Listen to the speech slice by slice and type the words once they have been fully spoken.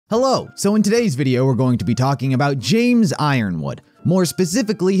Hello, so in today's video we're going to be talking about James Ironwood, more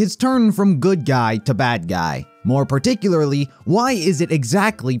specifically his turn from good guy to bad guy. More particularly, why is it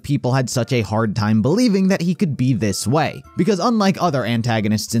exactly people had such a hard time believing that he could be this way? Because unlike other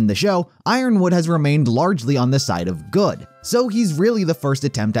antagonists in the show, Ironwood has remained largely on the side of good, so he's really the first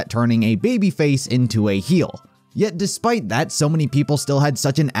attempt at turning a babyface into a heel. Yet despite that, so many people still had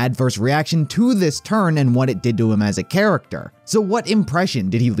such an adverse reaction to this turn and what it did to him as a character. So what impression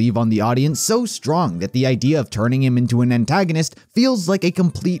did he leave on the audience so strong that the idea of turning him into an antagonist feels like a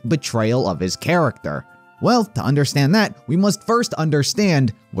complete betrayal of his character? Well, to understand that, we must first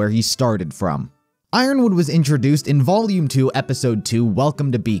understand where he started from. Ironwood was introduced in Volume 2, Episode 2,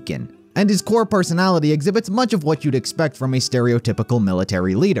 Welcome to Beacon, and his core personality exhibits much of what you'd expect from a stereotypical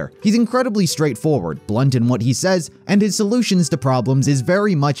military leader. He's incredibly straightforward, blunt in what he says, and his solutions to problems is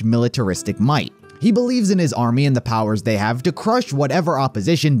very much militaristic might. He believes in his army and the powers they have to crush whatever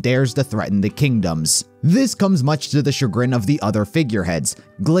opposition dares to threaten the kingdoms. This comes much to the chagrin of the other figureheads,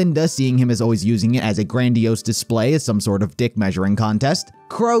 Glinda seeing him as always using it as a grandiose display as some sort of dick measuring contest.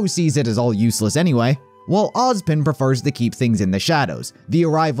 Crow sees it as all useless anyway, while Ozpin prefers to keep things in the shadows. The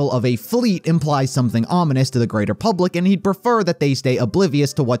arrival of a fleet implies something ominous to the greater public, and he'd prefer that they stay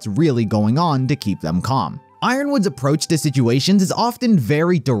oblivious to what's really going on to keep them calm. Ironwood's approach to situations is often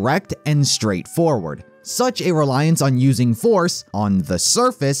very direct and straightforward. Such a reliance on using force, on the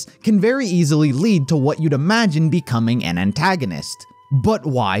surface, can very easily lead to what you'd imagine becoming an antagonist. But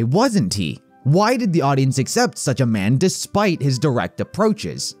why wasn't he? Why did the audience accept such a man despite his direct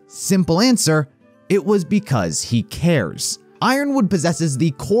approaches? Simple answer: it was because he cares. Ironwood possesses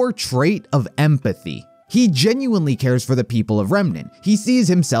the core trait of empathy. He genuinely cares for the people of Remnant. He sees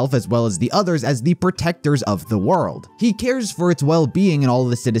himself as well as the others as the protectors of the world. He cares for its well-being and all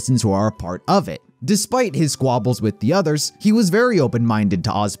the citizens who are a part of it. Despite his squabbles with the others, he was very open-minded to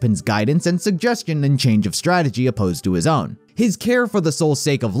Ozpin's guidance and suggestion and change of strategy opposed to his own. His care for the sole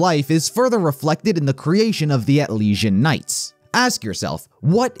sake of life is further reflected in the creation of the Atlesian Knights. Ask yourself,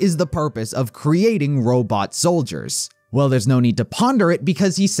 what is the purpose of creating robot soldiers? Well, there's no need to ponder it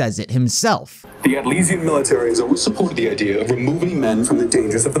because he says it himself. The Atlesian military has always supported the idea of removing men from the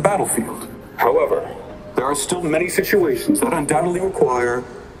dangers of the battlefield. However, there are still many situations that undoubtedly require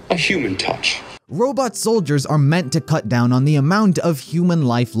a human touch. Robot soldiers are meant to cut down on the amount of human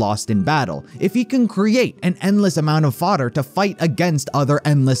life lost in battle. If he can create an endless amount of fodder to fight against other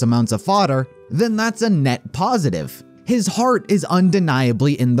endless amounts of fodder, then that's a net positive. His heart is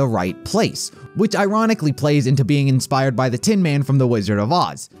undeniably in the right place, which ironically plays into being inspired by the Tin Man from The Wizard of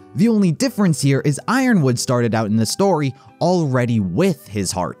Oz. The only difference here is Ironwood started out in the story already with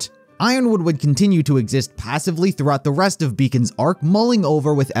his heart. Ironwood would continue to exist passively throughout the rest of Beacon's arc, mulling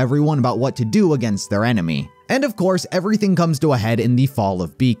over with everyone about what to do against their enemy. And of course, everything comes to a head in the fall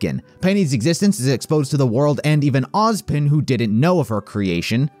of Beacon. Penny's existence is exposed to the world and even Ozpin, who didn't know of her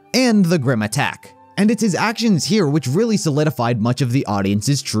creation, and the Grim attack. And it's his actions here which really solidified much of the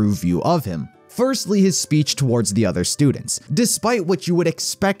audience's true view of him. Firstly, his speech towards the other students. Despite what you would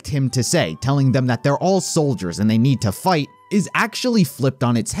expect him to say, telling them that they're all soldiers and they need to fight, is actually flipped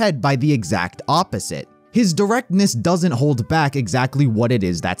on its head by the exact opposite. His directness doesn't hold back exactly what it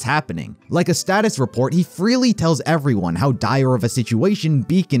is that's happening. Like a status report, he freely tells everyone how dire of a situation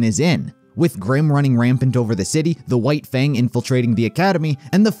Beacon is in. With Grim running rampant over the city, the White Fang infiltrating the academy,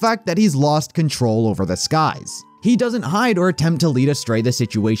 and the fact that he's lost control over the skies. He doesn't hide or attempt to lead astray the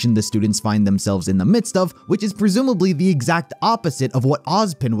situation the students find themselves in the midst of, which is presumably the exact opposite of what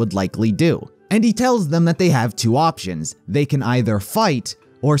Ozpin would likely do. And he tells them that they have two options. They can either fight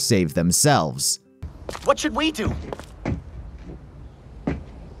or save themselves. What should we do?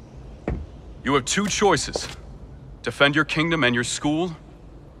 You have two choices: defend your kingdom and your school,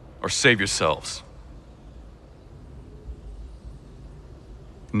 or save yourselves.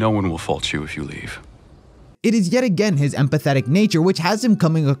 No one will fault you if you leave. It is yet again his empathetic nature which has him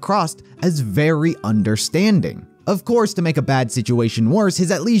coming across as very understanding. Of course, to make a bad situation worse, his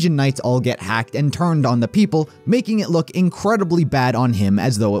Atlesian Knights all get hacked and turned on the people, making it look incredibly bad on him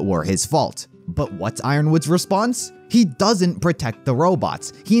as though it were his fault. But what's Ironwood's response? He doesn't protect the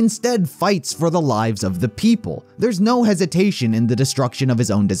robots. He instead fights for the lives of the people. There's no hesitation in the destruction of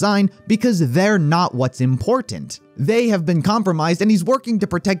his own design because they're not what's important. They have been compromised and he's working to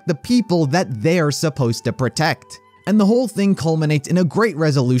protect the people that they're supposed to protect. And the whole thing culminates in a great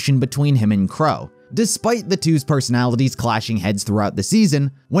resolution between him and Crow. Despite the two's personalities clashing heads throughout the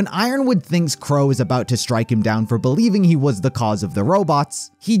season, when Ironwood thinks Crow is about to strike him down for believing he was the cause of the robots,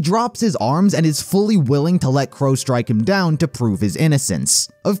 he drops his arms and is fully willing to let Crow strike him down to prove his innocence.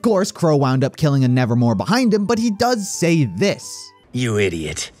 Of course, Crow wound up killing a Nevermore behind him, but he does say this: You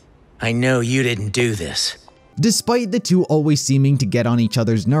idiot. I know you didn't do this. Despite the two always seeming to get on each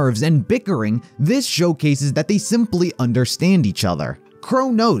other's nerves and bickering, this showcases that they simply understand each other. Crow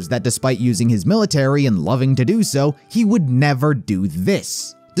knows that despite using his military and loving to do so, he would never do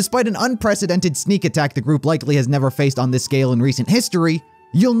this. Despite an unprecedented sneak attack the group likely has never faced on this scale in recent history,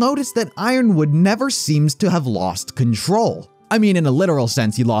 you'll notice that Ironwood never seems to have lost control. I mean, in a literal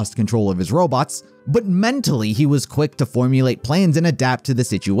sense, he lost control of his robots, but mentally he was quick to formulate plans and adapt to the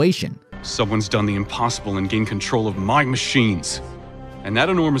situation. Someone's done the impossible and gained control of my machines. And that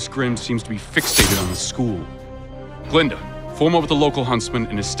enormous grim seems to be fixated on the school. Glinda, form up with the local huntsman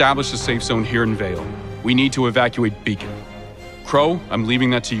and establish a safe zone here in Vale. We need to evacuate Beacon. Crow, I'm leaving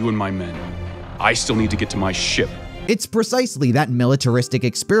that to you and my men. I still need to get to my ship. It's precisely that militaristic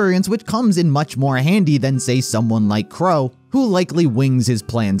experience which comes in much more handy than, say, someone like Crow, who likely wings his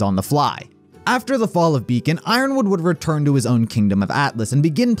plans on the fly. After the fall of Beacon, Ironwood would return to his own kingdom of Atlas and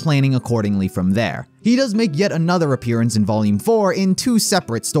begin planning accordingly from there. He does make yet another appearance in Volume 4 in two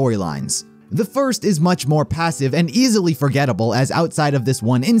separate storylines. The first is much more passive and easily forgettable, as outside of this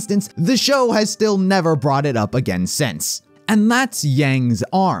one instance, the show has still never brought it up again since. And that's Yang's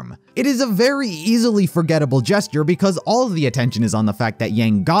arm. It is a very easily forgettable gesture because all of the attention is on the fact that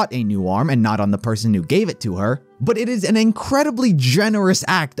Yang got a new arm and not on the person who gave it to her. But it is an incredibly generous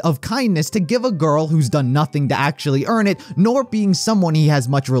act of kindness to give a girl who's done nothing to actually earn it, nor being someone he has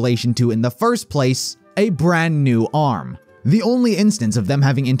much relation to in the first place, a brand new arm. The only instance of them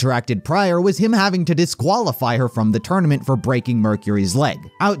having interacted prior was him having to disqualify her from the tournament for breaking Mercury's leg.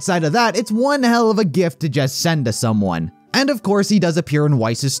 Outside of that, it's one hell of a gift to just send to someone. And of course, he does appear in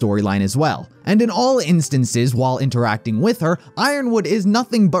Weiss's storyline as well. And in all instances, while interacting with her, Ironwood is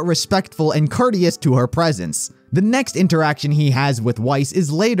nothing but respectful and courteous to her presence. The next interaction he has with Weiss is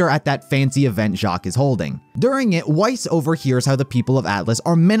later at that fancy event Jacques is holding. During it, Weiss overhears how the people of Atlas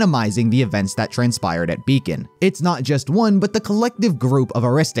are minimizing the events that transpired at Beacon. It's not just one, but the collective group of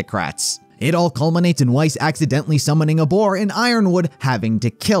aristocrats. It all culminates in Weiss accidentally summoning a boar and Ironwood having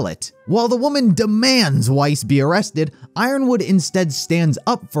to kill it. While the woman demands Weiss be arrested, Ironwood instead stands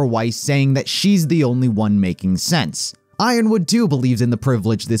up for Weiss, saying that she's the only one making sense. Ironwood too believes in the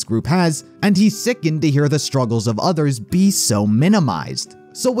privilege this group has, and he's sickened to hear the struggles of others be so minimized.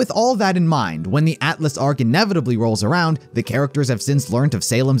 So with all that in mind, when the Atlas arc inevitably rolls around, the characters have since learned of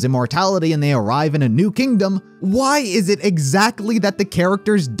Salem's immortality and they arrive in a new kingdom, why is it exactly that the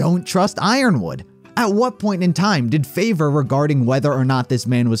characters don't trust Ironwood? At what point in time did favor regarding whether or not this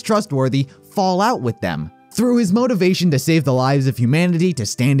man was trustworthy fall out with them? Through his motivation to save the lives of humanity, to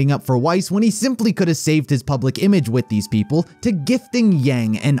standing up for Weiss when he simply could have saved his public image with these people, to gifting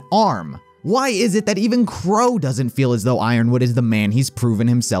Yang an arm. Why is it that even Crow doesn't feel as though Ironwood is the man he's proven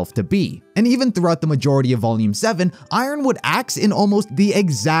himself to be? And even throughout the majority of Volume 7, Ironwood acts in almost the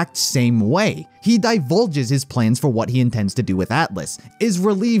exact same way. He divulges his plans for what he intends to do with Atlas, is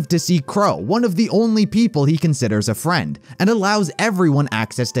relieved to see Crow, one of the only people he considers a friend, and allows everyone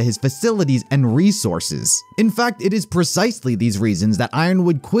access to his facilities and resources. In fact, it is precisely these reasons that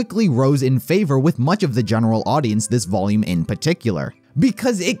Ironwood quickly rose in favor with much of the general audience this volume in particular.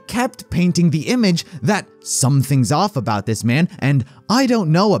 Because it kept painting the image that something's off about this man and I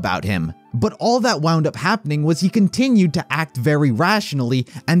don't know about him. But all that wound up happening was he continued to act very rationally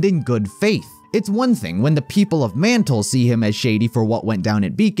and in good faith. It's one thing when the people of Mantle see him as shady for what went down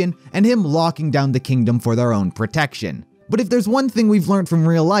at Beacon and him locking down the kingdom for their own protection. But if there's one thing we've learned from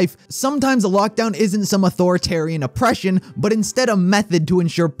real life, sometimes a lockdown isn't some authoritarian oppression, but instead a method to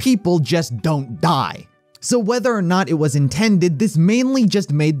ensure people just don't die. So whether or not it was intended, this mainly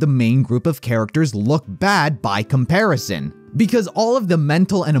just made the main group of characters look bad by comparison. Because all of the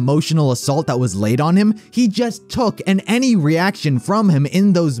mental and emotional assault that was laid on him, he just took, and any reaction from him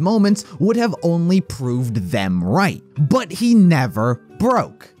in those moments would have only proved them right. But he never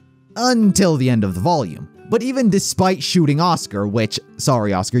broke. Until the end of the volume. But even despite shooting Oscar, which,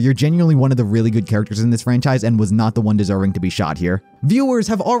 sorry Oscar, you're genuinely one of the really good characters in this franchise and was not the one deserving to be shot here, viewers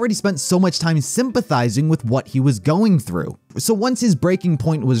have already spent so much time sympathizing with what he was going through. So once his breaking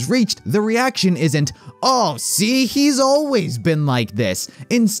point was reached, the reaction isn't, oh, see, he's always been like this.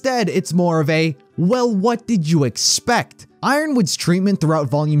 Instead, it's more of a, well, what did you expect? Ironwood's treatment throughout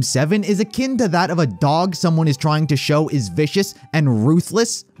Volume 7 is akin to that of a dog someone is trying to show is vicious and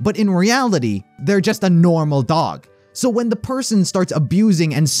ruthless, but in reality, they're just a normal dog. So when the person starts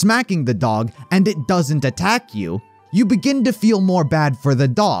abusing and smacking the dog and it doesn't attack you, you begin to feel more bad for the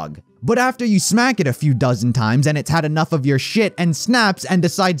dog. But after you smack it a few dozen times and it's had enough of your shit and snaps and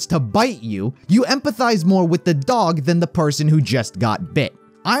decides to bite you, you empathize more with the dog than the person who just got bit.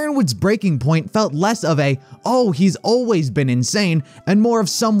 Ironwood's breaking point felt less of a, oh, he's always been insane, and more of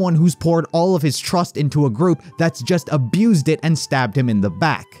someone who's poured all of his trust into a group that's just abused it and stabbed him in the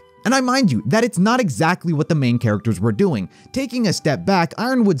back. And I mind you that it's not exactly what the main characters were doing. Taking a step back,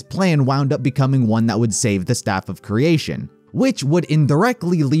 Ironwood's plan wound up becoming one that would save the Staff of Creation, which would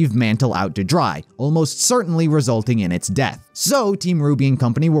indirectly leave Mantle out to dry, almost certainly resulting in its death. So Team Ruby and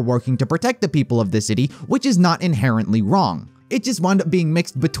company were working to protect the people of the city, which is not inherently wrong. It just wound up being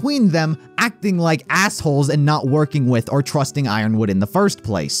mixed between them, acting like assholes and not working with or trusting Ironwood in the first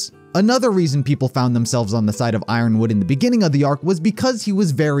place. Another reason people found themselves on the side of Ironwood in the beginning of the arc was because he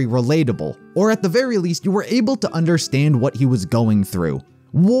was very relatable, or at the very least you were able to understand what he was going through.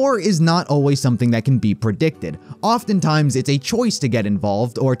 War is not always something that can be predicted. Oftentimes it's a choice to get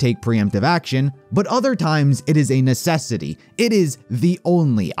involved or take preemptive action, but other times it is a necessity. It is the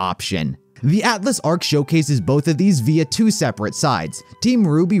only option. The Atlas arc showcases both of these via two separate sides. Team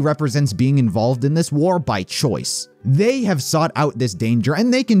Ruby represents being involved in this war by choice. They have sought out this danger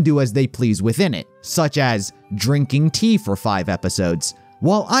and they can do as they please within it, such as drinking tea for 5 episodes.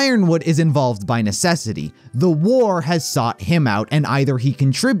 While Ironwood is involved by necessity, the war has sought him out and either he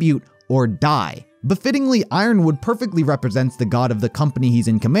contribute or die. Befittingly, Ironwood perfectly represents the god of the company he's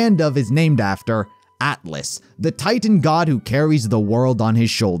in command of is named after Atlas, the Titan god who carries the world on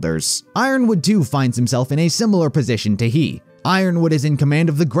his shoulders. Ironwood too finds himself in a similar position to he. Ironwood is in command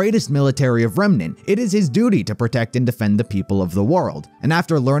of the greatest military of Remnant. It is his duty to protect and defend the people of the world. And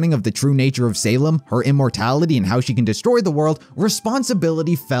after learning of the true nature of Salem, her immortality and how she can destroy the world,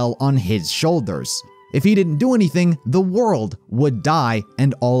 responsibility fell on his shoulders. If he didn't do anything, the world would die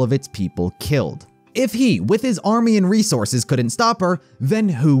and all of its people killed. If he, with his army and resources, couldn't stop her, then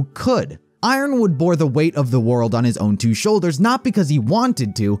who could? Ironwood bore the weight of the world on his own 2 shoulders, not because he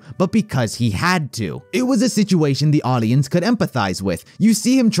wanted to, but because he had to. It was a situation the audience could empathize with. You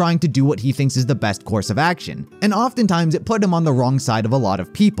see him trying to do what he thinks is the best course of action, and oftentimes it put him on the wrong side of a lot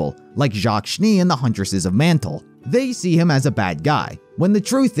of people, like Jacques Schnee and the Huntresses of Mantle. They see him as a bad guy, when the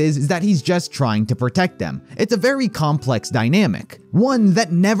truth is that he's just trying to protect them. It's a very complex dynamic, one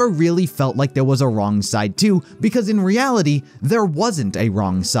that never really felt like there was a wrong side to, because in reality, there wasn't a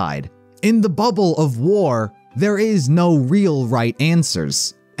wrong side. In the bubble of war, there is no real right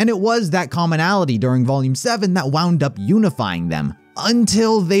answers. And it was that commonality during Volume 7 that wound up unifying them,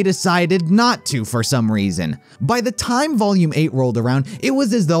 until they decided not to for some reason. By the time Volume 8 rolled around, it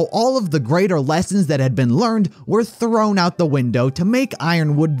was as though all of the greater lessons that had been learned were thrown out the window to make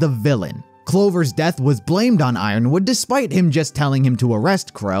Ironwood the villain. Clover's death was blamed on Ironwood despite him just telling him to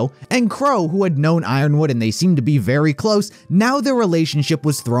arrest Crow, and Crow, who had known Ironwood and they seemed to be very close, now their relationship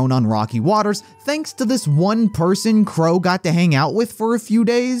was thrown on rocky waters thanks to this one person Crow got to hang out with for a few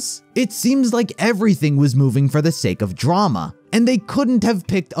days. It seems like everything was moving for the sake of drama, and they couldn't have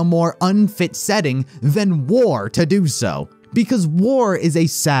picked a more unfit setting than war to do so. Because war is a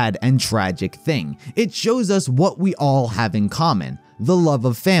sad and tragic thing. It shows us what we all have in common. The love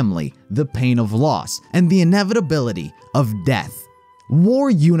of family, the pain of loss, and the inevitability of death.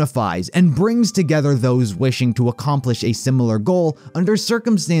 War unifies and brings together those wishing to accomplish a similar goal under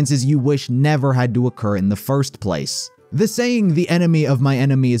circumstances you wish never had to occur in the first place. The saying, "the enemy of my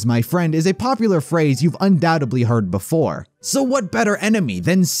enemy is my friend," is a popular phrase you've undoubtedly heard before. So what better enemy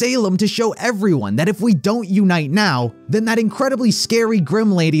than Salem to show everyone that if we don't unite now, then that incredibly scary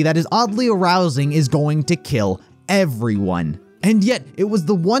grim lady that is oddly arousing is going to kill everyone. And yet, it was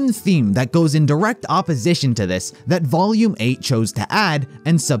the one theme that goes in direct opposition to this that Volume 8 chose to add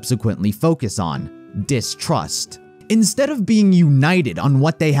and subsequently focus on: distrust. Instead of being united on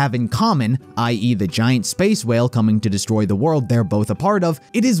what they have in common, i.e. the giant space whale coming to destroy the world they're both a part of,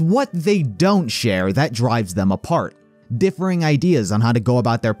 it is what they don't share that drives them apart. Differing ideas on how to go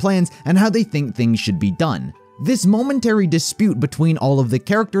about their plans and how they think things should be done. This momentary dispute between all of the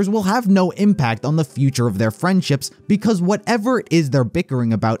characters will have no impact on the future of their friendships because whatever it is they're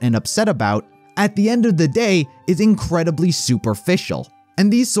bickering about and upset about, at the end of the day, is incredibly superficial.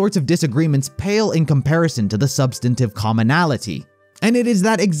 And these sorts of disagreements pale in comparison to the substantive commonality. And it is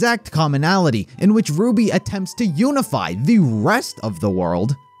that exact commonality in which Ruby attempts to unify the rest of the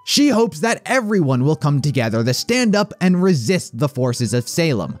world. She hopes that everyone will come together to stand up and resist the forces of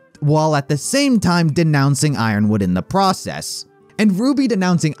Salem, while at the same time denouncing Ironwood in the process. And Ruby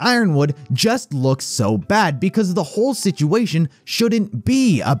denouncing Ironwood just looks so bad because the whole situation shouldn't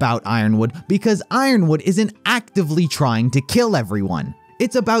be about Ironwood, because Ironwood isn't actively trying to kill everyone.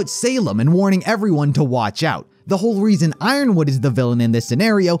 It's about Salem and warning everyone to watch out. The whole reason Ironwood is the villain in this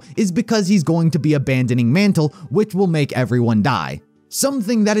scenario is because he's going to be abandoning Mantle, which will make everyone die.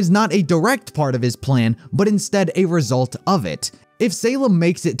 Something that is not a direct part of his plan, but instead a result of it. If Salem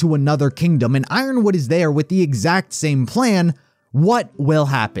makes it to another kingdom and Ironwood is there with the exact same plan, what will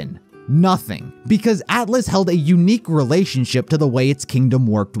happen? Nothing, because Atlas held a unique relationship to the way its kingdom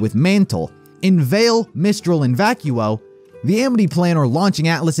worked with Mantle. In Vale, Mistral, and Vacuo, the Amity plan or launching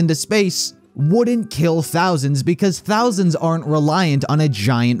Atlas into space wouldn't kill thousands because thousands aren't reliant on a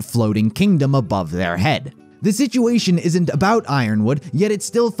giant floating kingdom above their head. The situation isn't about Ironwood, yet it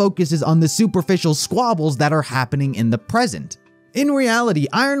still focuses on the superficial squabbles that are happening in the present. In reality,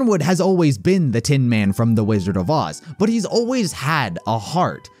 Ironwood has always been the Tin Man from The Wizard of Oz, but he's always had a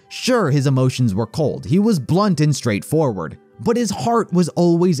heart. Sure, his emotions were cold, he was blunt and straightforward, but his heart was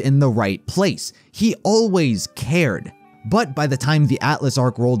always in the right place. He always cared. But by the time the Atlas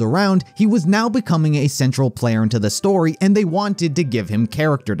arc rolled around, he was now becoming a central player into the story and they wanted to give him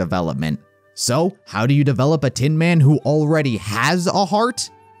character development. So, how do you develop a Tin Man who already has a heart?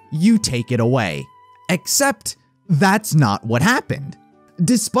 You take it away. Except, that's not what happened.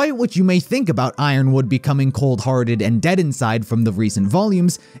 Despite what you may think about Ironwood becoming cold-hearted and dead inside from the recent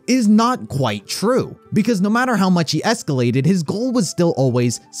volumes, is not quite true, because no matter how much he escalated, his goal was still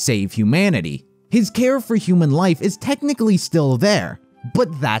always save humanity. His care for human life is technically still there, but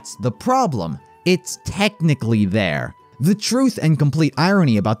that's the problem. It's technically there. The truth and complete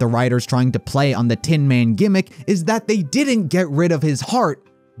irony about the writers trying to play on the Tin Man gimmick is that they didn't get rid of his heart,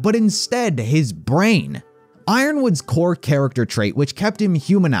 but instead his brain. Ironwood's core character trait, which kept him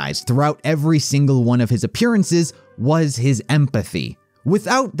humanized throughout every single one of his appearances, was his empathy.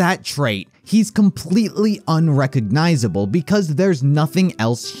 Without that trait, he's completely unrecognizable because there's nothing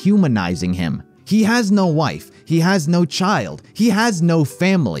else humanizing him. He has no wife, he has no child, he has no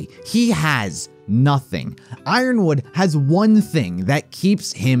family, he has nothing. Ironwood has one thing that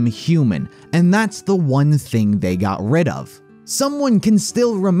keeps him human, and that's the one thing they got rid of. Someone can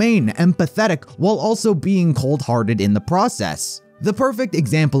still remain empathetic while also being cold-hearted in the process. The perfect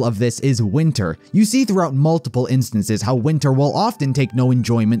example of this is Winter. You see throughout multiple instances how Winter will often take no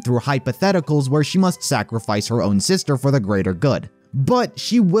enjoyment through hypotheticals where she must sacrifice her own sister for the greater good. But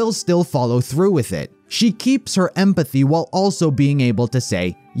she will still follow through with it. She keeps her empathy while also being able to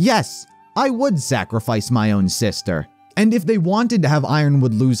say, yes, I would sacrifice my own sister. And if they wanted to have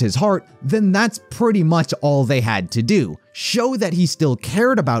Ironwood lose his heart, then that's pretty much all they had to do. Show that he still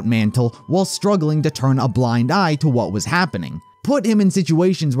cared about Mantle while struggling to turn a blind eye to what was happening. Put him in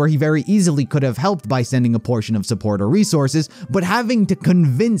situations where he very easily could have helped by sending a portion of support or resources, but having to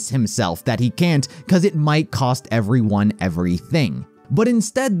convince himself that he can't because it might cost everyone everything. But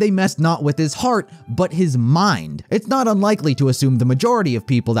instead they messed not with his heart, but his mind. It's not unlikely to assume the majority of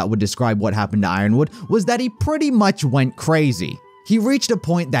people that would describe what happened to Ironwood was that he pretty much went crazy. He reached a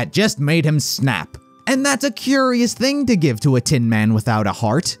point that just made him snap. And that's a curious thing to give to a Tin Man without a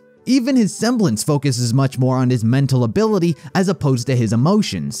heart. Even his semblance focuses much more on his mental ability as opposed to his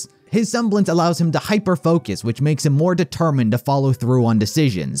emotions. His semblance allows him to hyper-focus, which makes him more determined to follow through on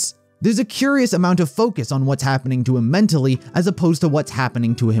decisions. There's a curious amount of focus on what's happening to him mentally as opposed to what's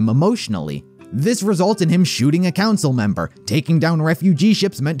happening to him emotionally. This results in him shooting a council member, taking down refugee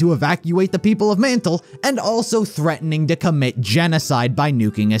ships meant to evacuate the people of Mantle, and also threatening to commit genocide by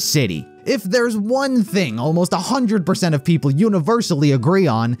nuking a city. If there's one thing almost 100% of people universally agree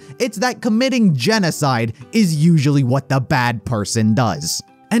on, it's that committing genocide is usually what the bad person does.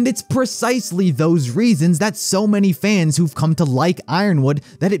 And it's precisely those reasons that so many fans who've come to like Ironwood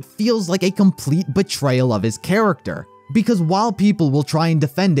that it feels like a complete betrayal of his character. Because while people will try and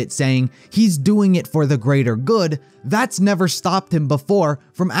defend it saying he's doing it for the greater good, that's never stopped him before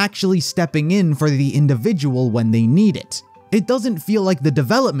from actually stepping in for the individual when they need it. It doesn't feel like the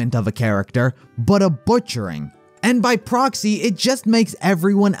development of a character, but a butchering. And by proxy, it just makes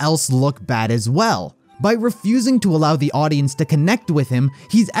everyone else look bad as well. By refusing to allow the audience to connect with him,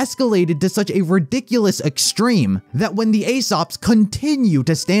 he's escalated to such a ridiculous extreme that when the Aesops continue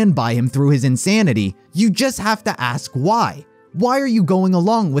to stand by him through his insanity, you just have to ask why. Why are you going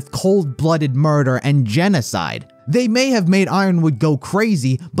along with cold-blooded murder and genocide? They may have made Ironwood go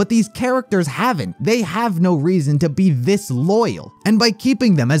crazy, but these characters haven't. They have no reason to be this loyal. And by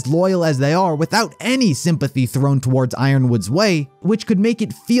keeping them as loyal as they are without any sympathy thrown towards Ironwood's way, which could make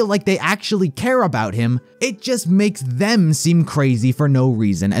it feel like they actually care about him, it just makes them seem crazy for no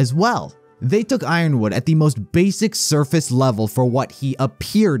reason as well. They took Ironwood at the most basic surface level for what he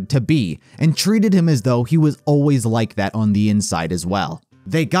appeared to be, and treated him as though he was always like that on the inside as well.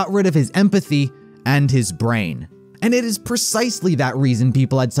 They got rid of his empathy and his brain. And it is precisely that reason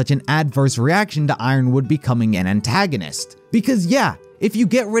people had such an adverse reaction to Ironwood becoming an antagonist. Because yeah, if you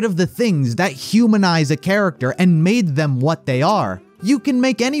get rid of the things that humanize a character and made them what they are, you can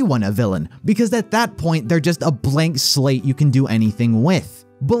make anyone a villain, because at that point they're just a blank slate you can do anything with.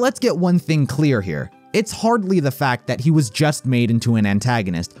 But let's get one thing clear here. It's hardly the fact that he was just made into an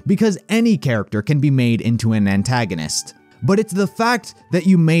antagonist, because any character can be made into an antagonist. But it's the fact that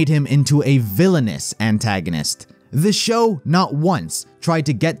you made him into a villainous antagonist. The show, not once, tried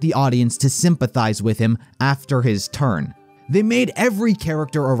to get the audience to sympathize with him after his turn. They made every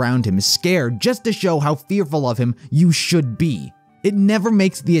character around him scared just to show how fearful of him you should be. It never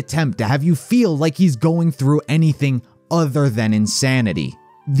makes the attempt to have you feel like he's going through anything other than insanity.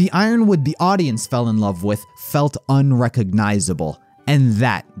 The Ironwood the audience fell in love with felt unrecognizable, and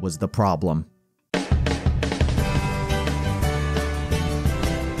that was the problem.